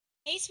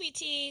Hey, sweet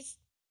teas.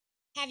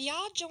 Have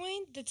y'all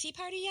joined the Tea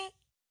Party yet?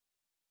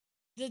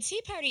 The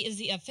Tea Party is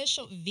the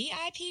official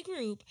VIP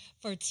group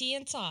for Tea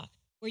and Talk,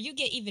 where you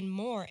get even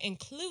more,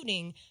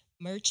 including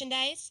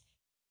merchandise,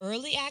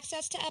 early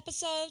access to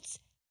episodes,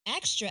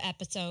 extra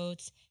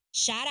episodes,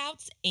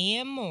 shout-outs,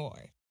 and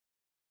more.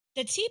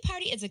 The Tea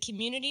Party is a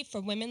community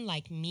for women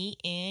like me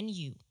and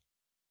you.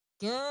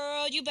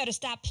 Girl, you better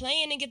stop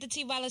playing and get the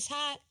tea while it's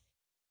hot.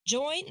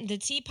 Join the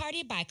Tea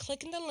Party by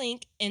clicking the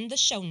link in the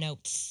show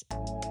notes.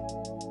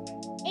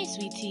 Hey,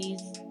 sweet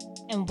teas,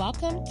 and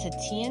welcome to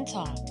Tea and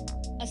Talk,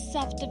 a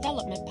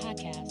self-development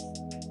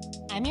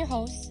podcast. I'm your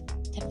host,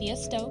 Tafia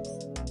Stokes.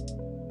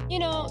 You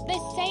know, they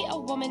say a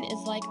woman is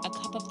like a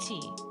cup of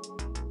tea.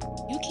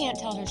 You can't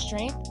tell her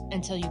strength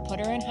until you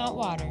put her in hot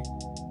water.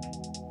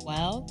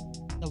 Well,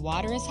 the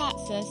water is hot,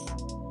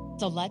 sis,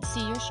 so let's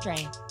see your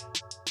strength.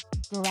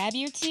 Grab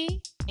your tea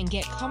and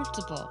get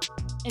comfortable,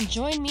 and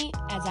join me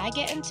as I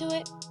get into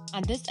it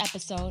on this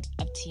episode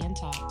of Tea and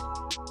Talk.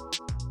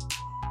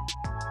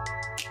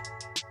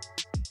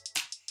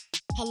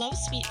 Hello,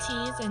 sweet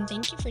teas, and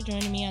thank you for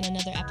joining me on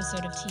another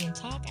episode of Tea and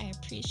Talk. I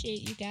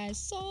appreciate you guys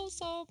so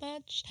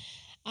much.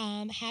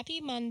 Happy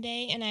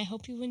Monday, and I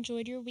hope you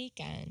enjoyed your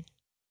weekend.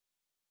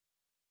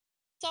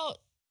 So,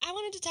 I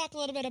wanted to talk a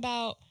little bit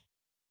about,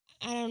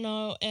 I don't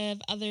know if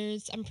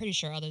others, I'm pretty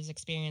sure others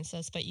experience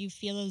this, but you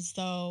feel as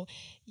though,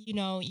 you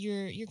know,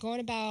 you're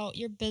going about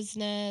your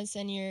business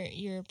and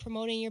you're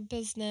promoting your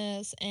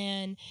business,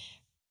 and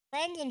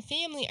friends and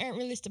family aren't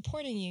really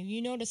supporting you.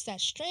 You notice that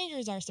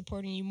strangers are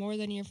supporting you more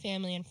than your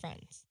family and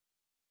friends.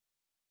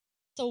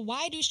 So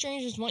why do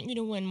strangers want you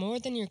to win more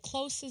than your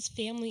closest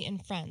family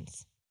and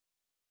friends?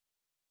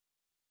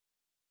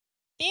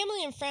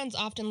 Family and friends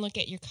often look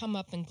at your come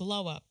up and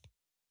glow up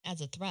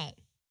as a threat.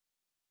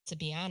 To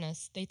be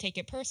honest, they take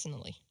it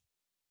personally.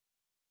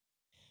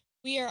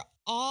 We are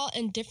all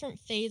in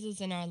different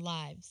phases in our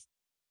lives.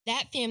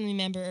 That family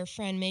member or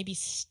friend may be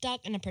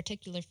stuck in a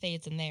particular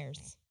phase in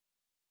theirs.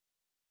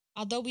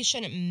 Although we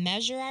shouldn't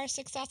measure our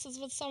successes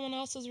with someone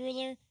else's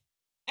ruler,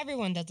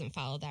 everyone doesn't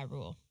follow that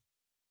rule.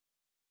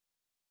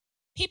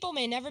 People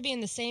may never be in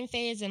the same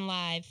phase in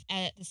life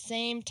at the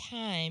same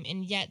time,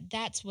 and yet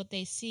that's what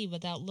they see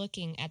without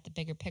looking at the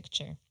bigger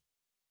picture.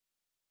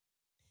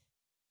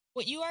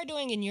 What you are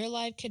doing in your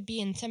life could be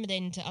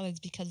intimidating to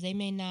others because they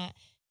may not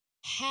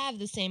have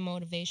the same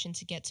motivation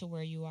to get to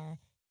where you are.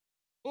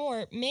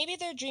 Or maybe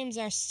their dreams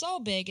are so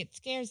big it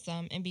scares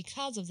them, and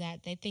because of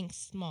that, they think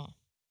small.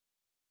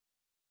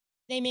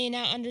 They may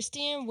not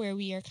understand where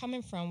we are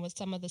coming from with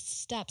some of the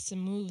steps and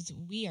moves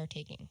we are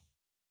taking.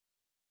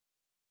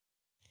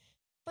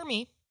 For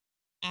me,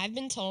 I've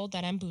been told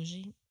that I'm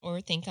bougie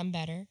or think I'm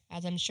better,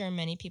 as I'm sure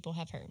many people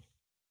have heard.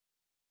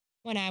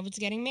 When I was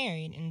getting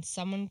married and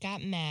someone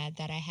got mad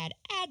that I had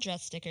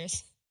address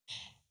stickers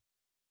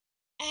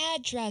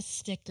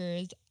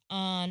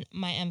on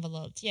my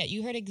envelopes. Yeah,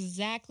 you heard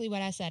exactly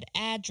what I said,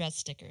 address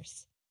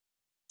stickers.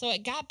 So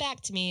it got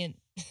back to me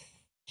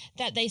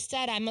that they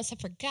said I must have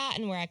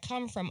forgotten where I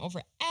come from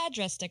over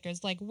address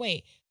stickers. Like,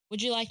 wait,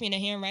 would you like me to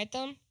handwrite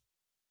them?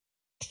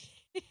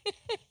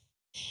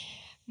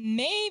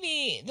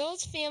 Maybe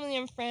those family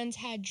and friends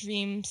had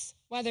dreams,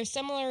 whether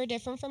similar or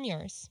different from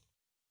yours.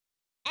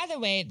 Either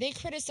way, they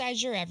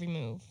criticize your every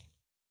move.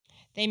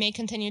 They may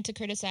continue to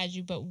criticize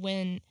you, but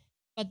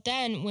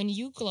then when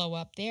you glow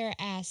up, they're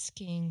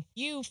asking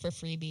you for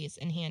freebies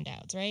and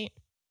handouts, right?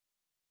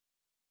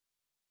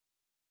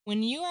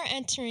 When you are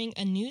entering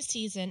a new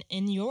season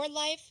in your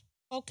life,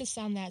 focus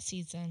on that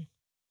season.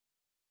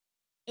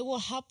 It will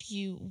help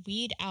you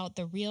weed out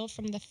the real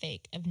from the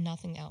fake, if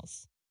nothing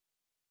else.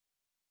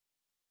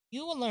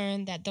 You will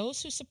learn that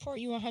those who support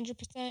you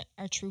 100%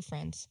 are true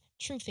friends,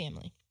 true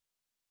family.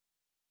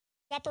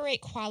 Separate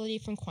quality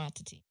from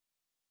quantity.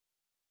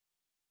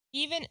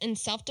 Even in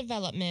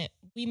self-development,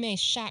 we may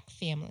shock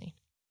family.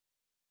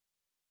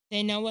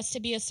 They know us to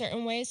be a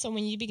certain way, so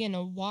when you begin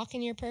to walk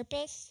in your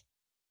purpose,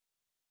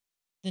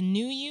 the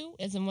new you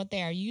isn't what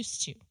they are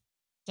used to,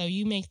 so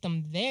you make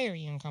them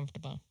very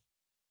uncomfortable.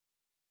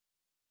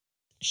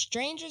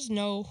 Strangers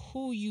know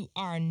who you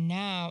are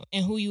now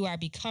and who you are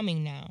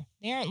becoming now.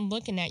 They aren't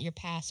looking at your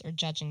past or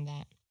judging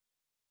that.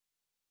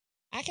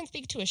 I can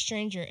speak to a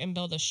stranger and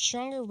build a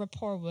stronger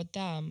rapport with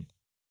them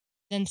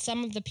than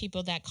some of the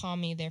people that call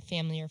me their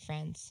family or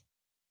friends.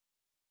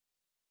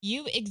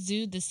 You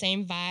exude the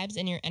same vibes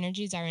and your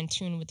energies are in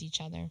tune with each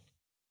other.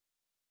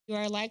 You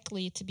are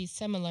likely to be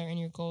similar in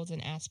your goals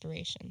and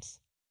aspirations.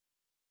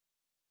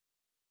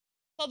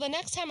 So the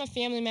next time a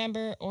family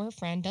member or a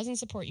friend doesn't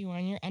support you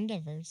on your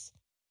endeavors,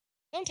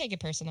 don't take it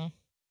personal.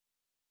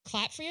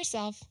 Clap for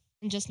yourself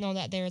and just know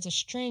that there is a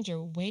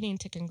stranger waiting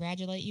to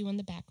congratulate you in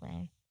the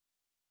background.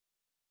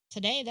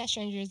 Today, that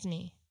stranger is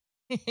me.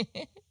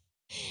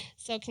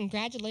 So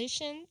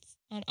congratulations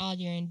on all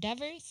your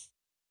endeavors.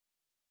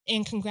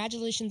 And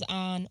congratulations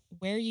on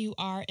where you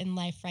are in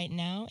life right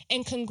now.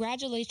 And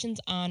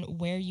congratulations on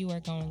where you are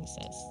going,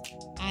 sis.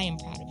 I am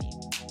proud of you.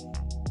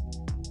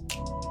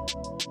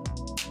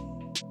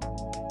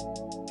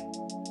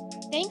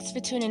 Thanks for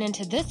tuning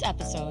into this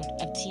episode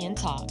of Tea and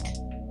Talk.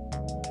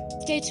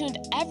 Stay tuned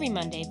every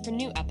Monday for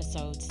new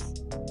episodes.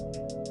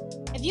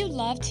 If you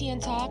love Tea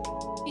and Talk,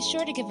 be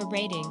sure to give a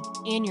rating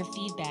and your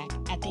feedback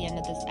at the end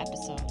of this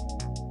episode.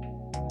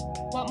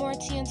 Want more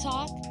Tea and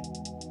Talk?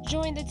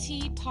 Join the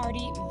Tea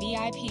Party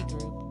VIP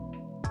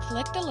group.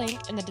 Click the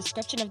link in the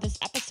description of this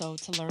episode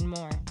to learn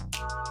more.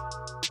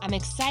 I'm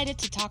excited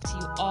to talk to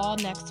you all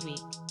next week.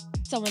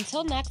 So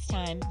until next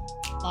time,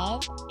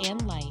 love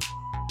and light.